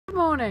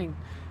morning.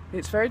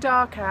 It's very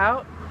dark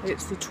out.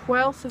 It's the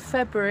 12th of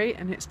February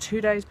and it's 2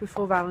 days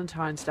before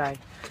Valentine's Day.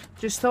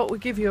 Just thought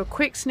we'd give you a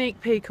quick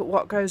sneak peek at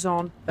what goes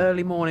on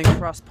early morning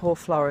for us poor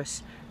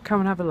florists.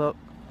 Come and have a look.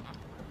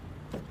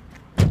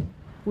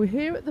 We're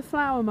here at the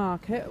flower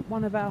market at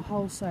one of our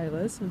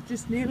wholesalers. I've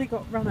just nearly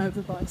got run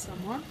over by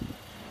someone.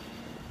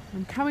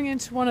 I'm coming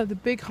into one of the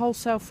big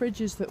wholesale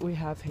fridges that we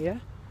have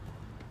here.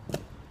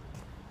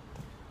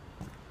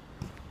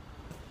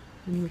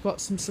 And we've got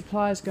some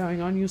supplies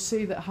going on. You'll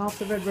see that half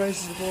the red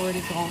roses have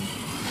already gone.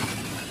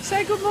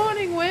 Say good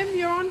morning, Wim.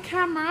 You're on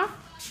camera.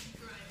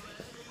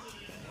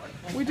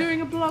 We're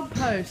doing a blog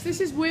post. This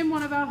is Wim,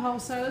 one of our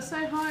wholesalers.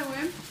 Say hi,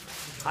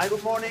 Wim. Hi,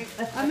 good morning.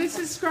 And this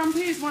is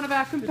Scrumpy, he's one of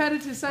our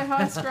competitors. Say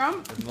hi,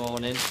 Scrump. Good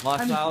morning.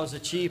 My flowers are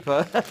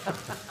cheaper.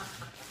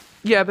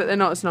 Yeah, but they're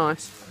not as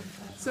nice.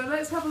 So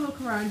let's have a look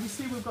around. You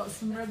see we've got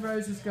some red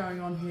roses going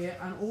on here,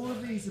 and all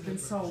of these have been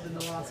sold in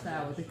the last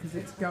hour because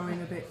it's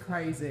going a bit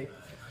crazy.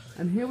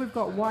 And here we've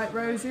got white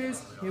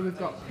roses, here we've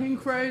got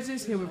pink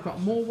roses, here we've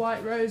got more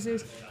white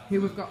roses,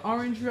 here we've got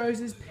orange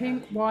roses,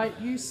 pink, white,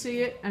 you see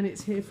it, and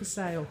it's here for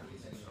sale.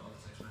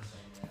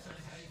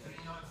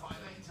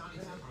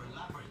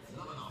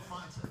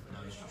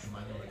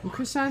 And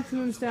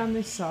chrysanthemums down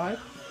this side.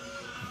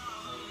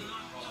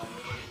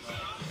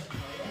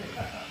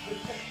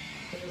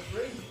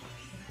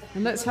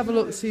 And let's have a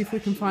look and see if we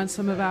can find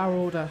some of our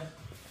order.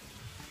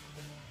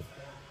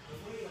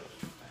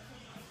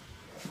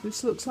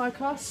 This looks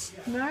like us.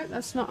 No,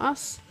 that's not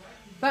us.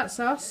 That's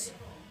us.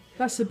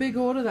 That's a big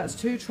order. That's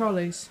 2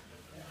 trolleys.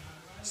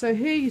 So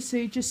here you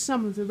see just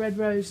some of the red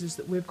roses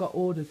that we've got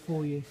ordered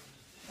for you.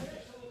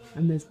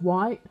 And there's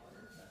white.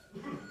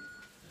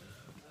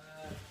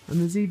 And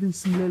there's even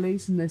some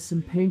lilies, and there's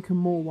some pink and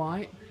more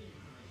white.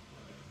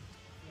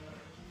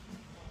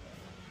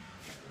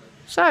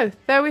 So,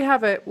 there we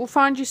have it. We'll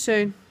find you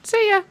soon.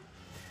 See ya!